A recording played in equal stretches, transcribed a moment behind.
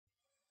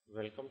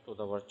Welcome to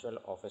the virtual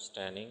office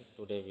training.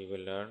 Today we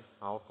will learn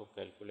how to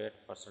calculate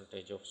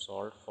percentage of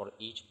sold for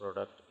each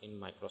product in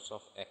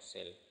Microsoft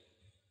Excel.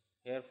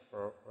 Here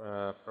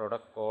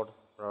product code,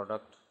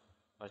 product,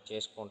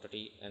 purchase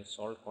quantity and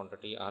sold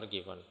quantity are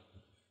given,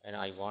 and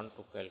I want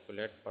to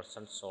calculate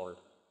percent sold.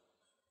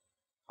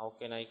 How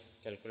can I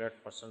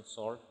calculate percent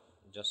sold?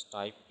 Just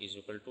type is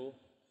equal to,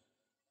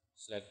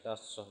 select the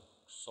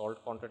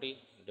sold quantity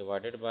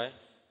divided by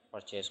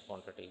purchase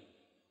quantity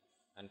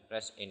and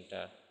press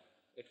enter.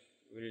 It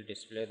will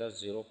display the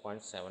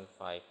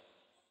 0.75.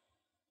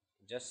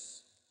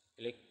 Just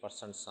click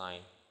percent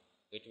sign.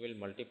 It will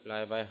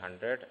multiply by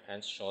 100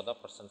 and show the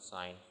percent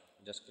sign.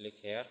 Just click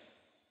here.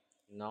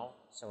 Now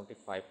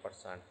 75%.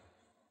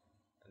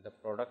 The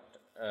product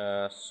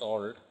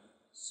sold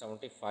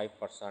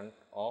 75%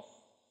 of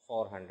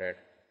 400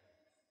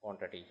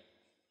 quantity.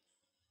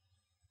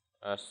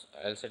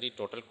 LCD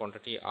total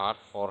quantity are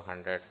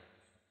 400,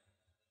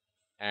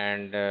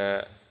 and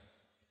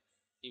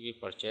we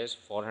purchase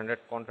 400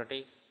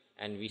 quantity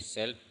and we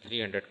sell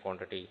 300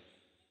 quantity.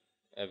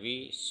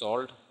 We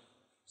sold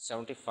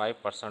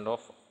 75%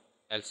 of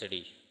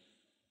LCD.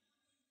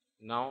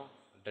 Now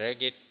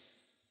drag it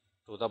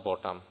to the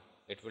bottom.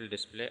 It will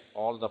display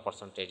all the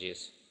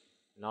percentages.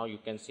 Now you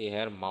can see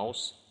here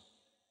mouse.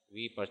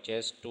 We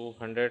purchased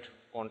 200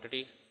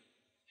 quantity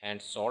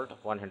and sold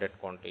 100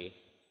 quantity.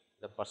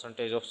 The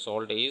percentage of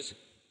sold is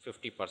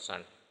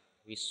 50%.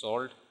 We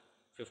sold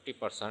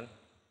 50%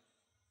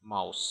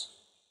 mouse.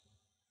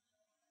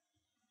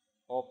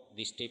 Hope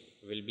this tip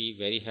will be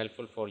very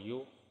helpful for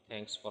you.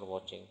 Thanks for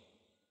watching.